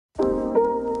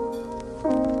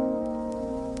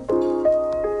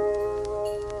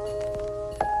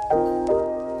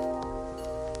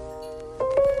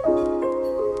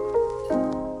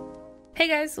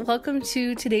guys, welcome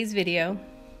to today's video.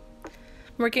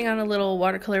 I'm working on a little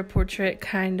watercolor portrait,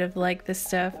 kind of like the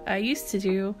stuff I used to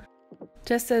do,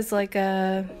 just as like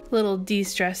a little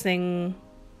de-stressing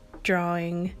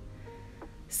drawing,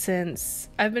 since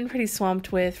I've been pretty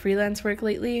swamped with freelance work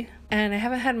lately and I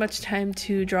haven't had much time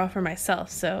to draw for myself,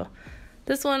 so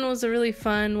this one was a really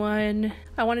fun one.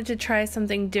 I wanted to try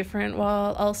something different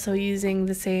while also using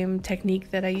the same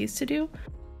technique that I used to do.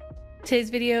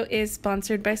 Today's video is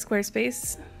sponsored by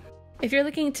Squarespace. If you're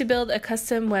looking to build a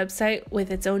custom website with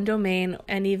its own domain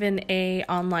and even an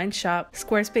online shop,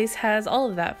 Squarespace has all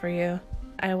of that for you.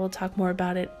 I will talk more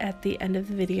about it at the end of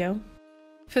the video.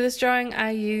 For this drawing,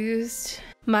 I used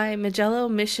my Magello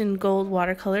Mission Gold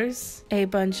watercolors, a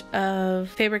bunch of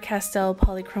Faber-Castell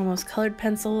Polychromos colored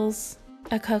pencils,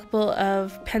 a couple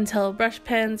of Pentel brush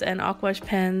pens and aquash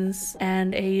pens,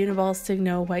 and a Uniball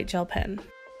Signo white gel pen.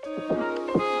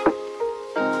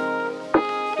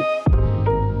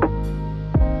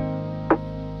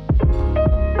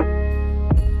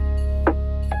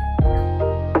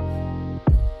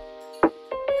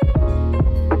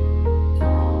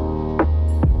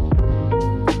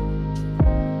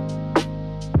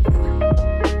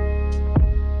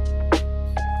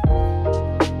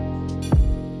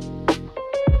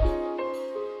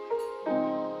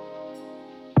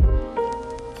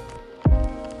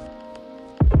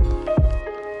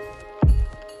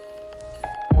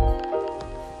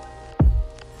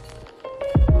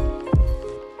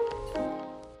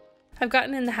 I've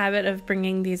gotten in the habit of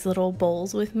bringing these little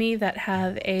bowls with me that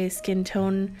have a skin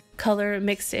tone color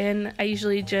mixed in. I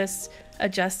usually just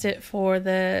adjust it for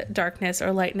the darkness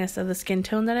or lightness of the skin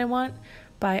tone that I want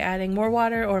by adding more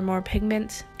water or more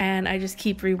pigment, and I just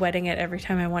keep re-wetting it every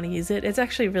time I want to use it. It's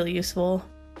actually really useful,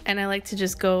 and I like to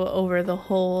just go over the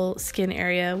whole skin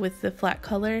area with the flat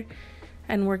color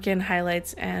and work in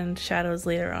highlights and shadows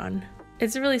later on.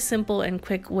 It's a really simple and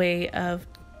quick way of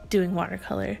doing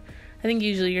watercolor. I think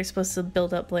usually you're supposed to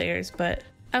build up layers, but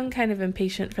I'm kind of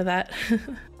impatient for that.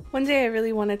 One day I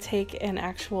really want to take an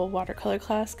actual watercolor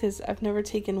class because I've never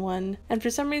taken one, and for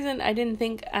some reason I didn't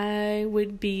think I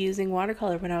would be using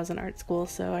watercolor when I was in art school,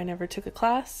 so I never took a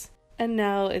class, and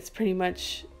now it's pretty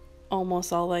much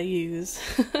almost all I use.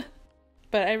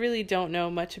 But I really don't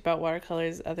know much about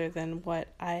watercolors other than what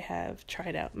I have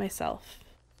tried out myself.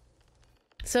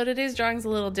 So today's drawing's a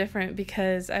little different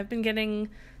because I've been getting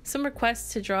some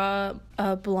requests to draw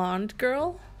a blonde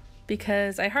girl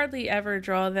because I hardly ever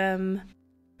draw them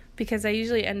because I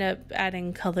usually end up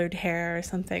adding colored hair or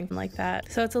something like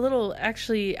that. So it's a little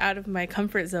actually out of my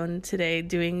comfort zone today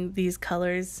doing these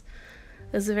colors.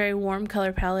 This is a very warm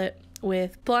color palette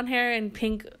with blonde hair and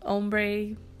pink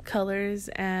ombre colors,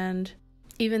 and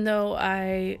even though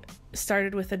I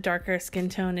started with a darker skin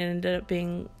tone, it ended up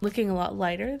looking a lot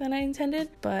lighter than I intended,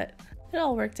 but it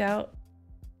all worked out.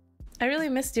 I really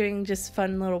miss doing just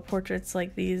fun little portraits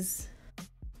like these,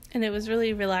 and it was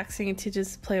really relaxing to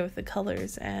just play with the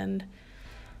colors and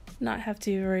not have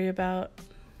to worry about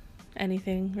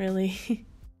anything really.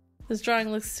 This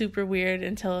drawing looks super weird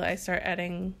until I start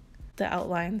adding the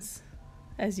outlines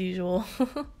as usual.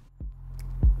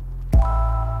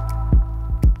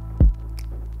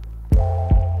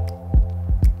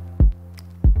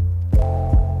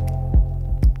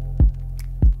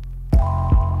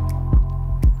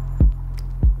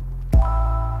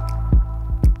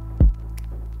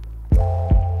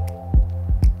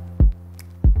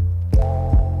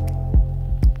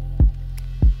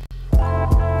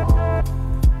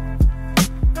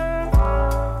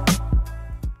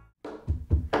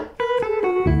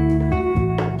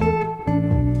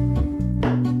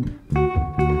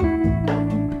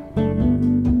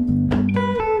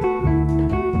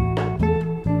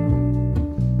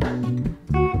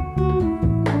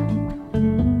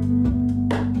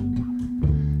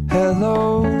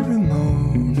 Hello,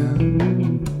 Ramona.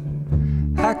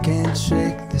 I can't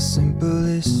shake the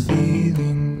simplest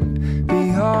feeling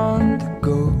beyond the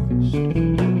ghost.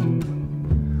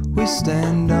 We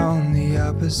stand on the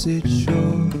opposite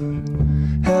shore.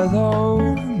 Hello,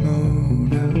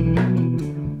 Ramona.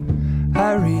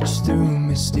 I reach through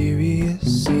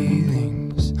mysterious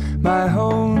ceilings, my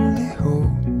only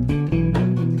hope.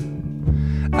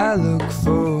 I look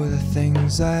for the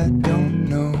things I don't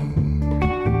know.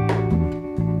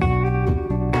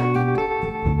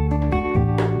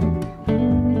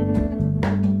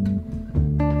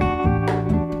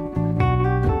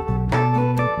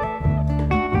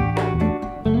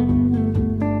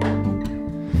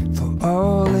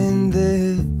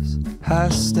 I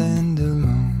stand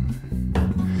alone.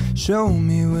 Show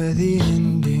me where the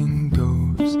ending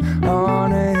goes.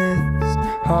 Honest,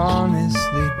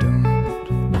 honestly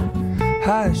don't.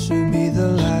 I should be the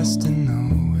last to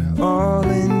know. We're all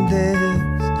in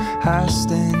this, I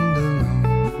stand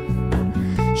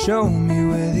alone. Show me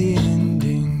where the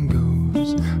ending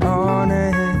goes.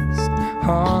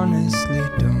 Honestly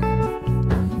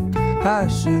don't. I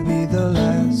should be the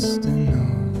last to know.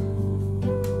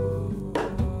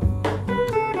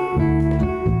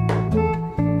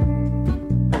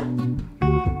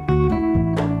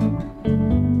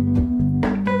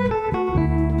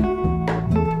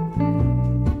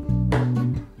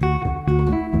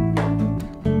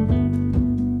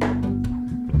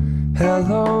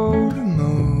 Hello,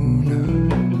 Ramona.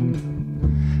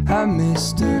 I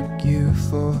mistook you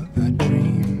for a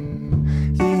dream.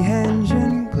 The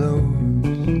engine glows,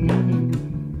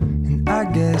 and I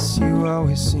guess you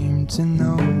always seem to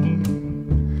know.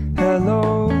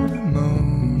 Hello,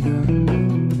 Ramona.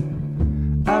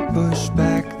 I push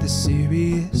back the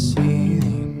serious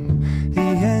feeling. The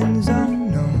end's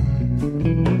unknown.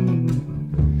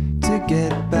 To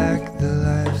get back the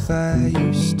life I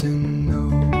used to know.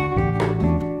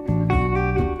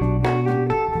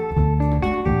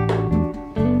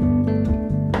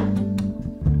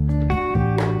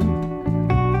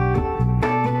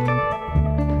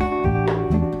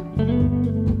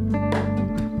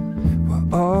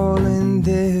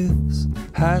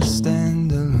 I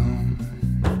stand alone.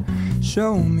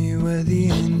 Show me where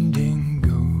the ending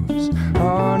goes.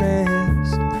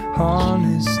 Honestly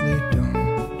don't.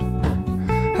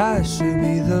 I should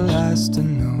be the last to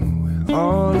know. We're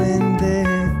all in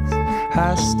this,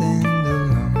 I stand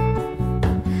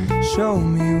alone. Show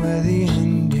me where the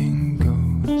ending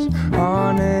goes.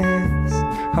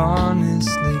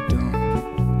 Honestly don't.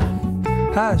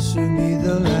 I should be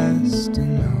the last to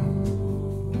know.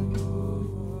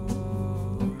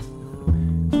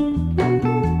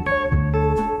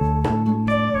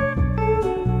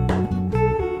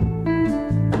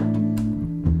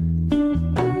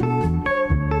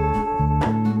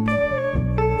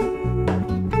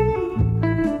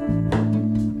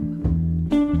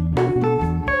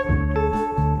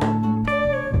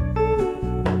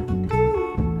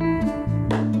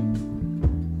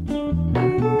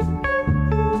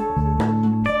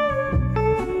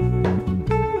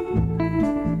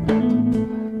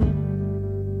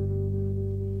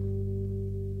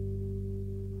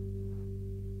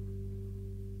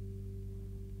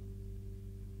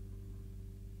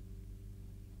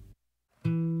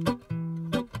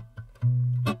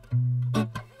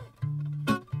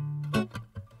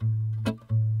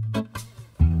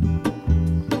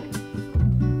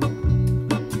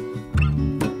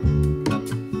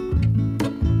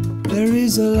 There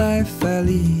is a life I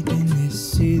lead in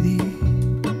this city,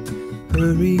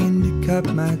 hurrying to cut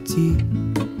my teeth.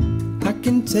 I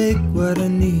can take what I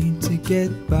need to get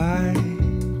by.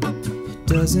 It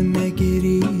doesn't make it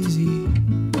easy.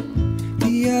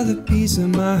 The other piece of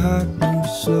my heart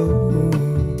moves slow,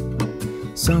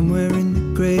 somewhere in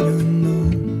the great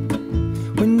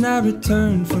unknown. When I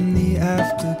return from the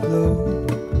afterglow,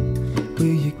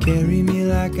 will you carry me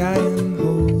like I am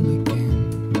whole again?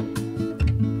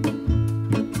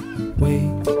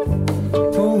 Wait,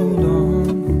 hold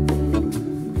on,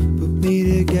 put me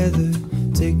together,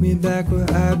 take me back where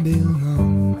I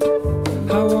belong.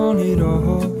 I want it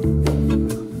all.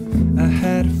 I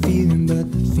had a feeling,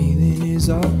 but the feeling is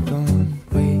all gone.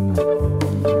 Wait,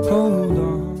 hold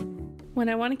on. When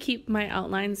I want to keep my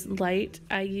outlines light,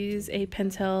 I use a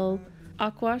Pentel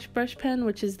Aquash brush pen,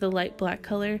 which is the light black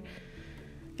color,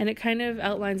 and it kind of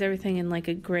outlines everything in like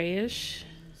a grayish.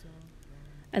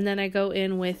 And then I go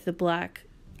in with the black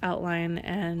outline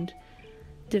and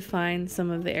define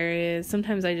some of the areas.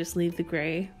 Sometimes I just leave the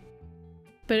gray,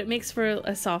 but it makes for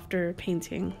a softer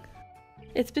painting.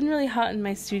 It's been really hot in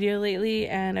my studio lately,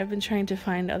 and I've been trying to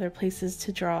find other places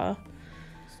to draw.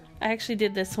 I actually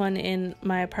did this one in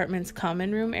my apartment's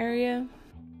common room area,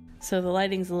 so the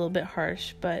lighting's a little bit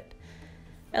harsh, but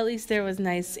at least there was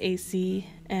nice AC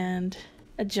and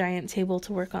a giant table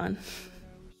to work on.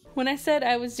 When I said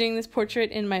I was doing this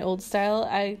portrait in my old style,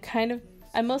 I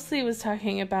mostly was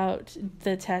talking about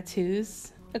the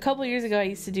tattoos. A couple years ago I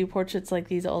used to do portraits like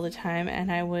these all the time,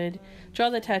 and I would draw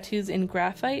the tattoos in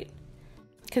graphite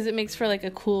because it makes for like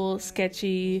a cool,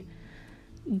 sketchy,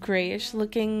 grayish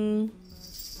looking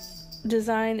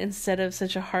design instead of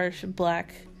such a harsh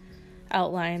black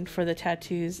outline for the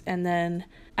tattoos. And then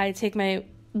I take my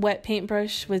wet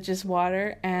paintbrush with just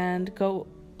water and go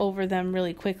over them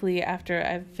really quickly after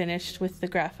I've finished with the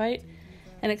graphite,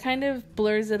 and it kind of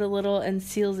blurs it a little and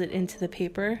seals it into the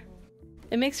paper.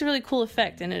 It makes a really cool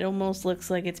effect, and it almost looks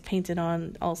like it's painted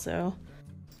on also.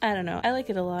 I don't know, I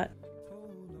like it a lot.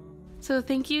 So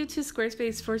thank you to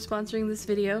Squarespace for sponsoring this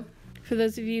video. For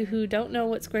those of you who don't know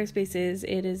what Squarespace is,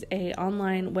 it is an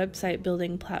online website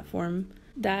building platform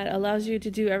that allows you to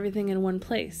do everything in one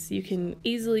place. You can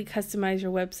easily customize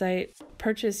your website,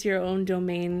 purchase your own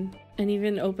domain, and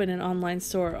even open an online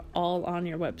store all on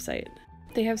your website.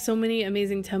 They have so many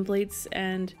amazing templates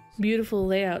and beautiful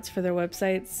layouts for their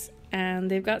websites, and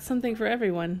they've got something for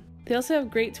everyone. They also have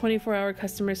great 24-hour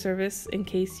customer service in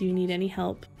case you need any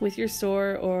help with your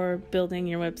store or building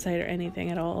your website or anything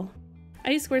at all.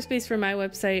 I use Squarespace for my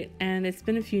website, and it's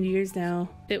been a few years now.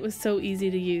 It was so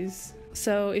easy to use.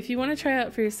 So if you want to try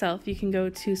out for yourself, you can go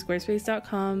to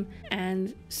squarespace.com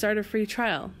and start a free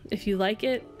trial. If you like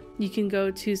it, you can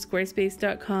go to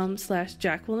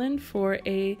squarespace.com/Jacquelin for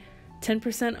a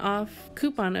 10% off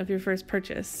coupon of your first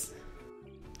purchase.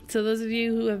 So those of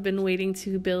you who have been waiting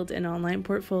to build an online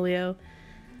portfolio,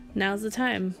 now's the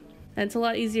time. And it's a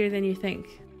lot easier than you think.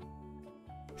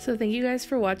 So thank you guys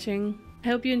for watching. I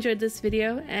hope you enjoyed this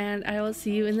video, and I will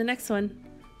see you in the next one.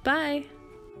 Bye!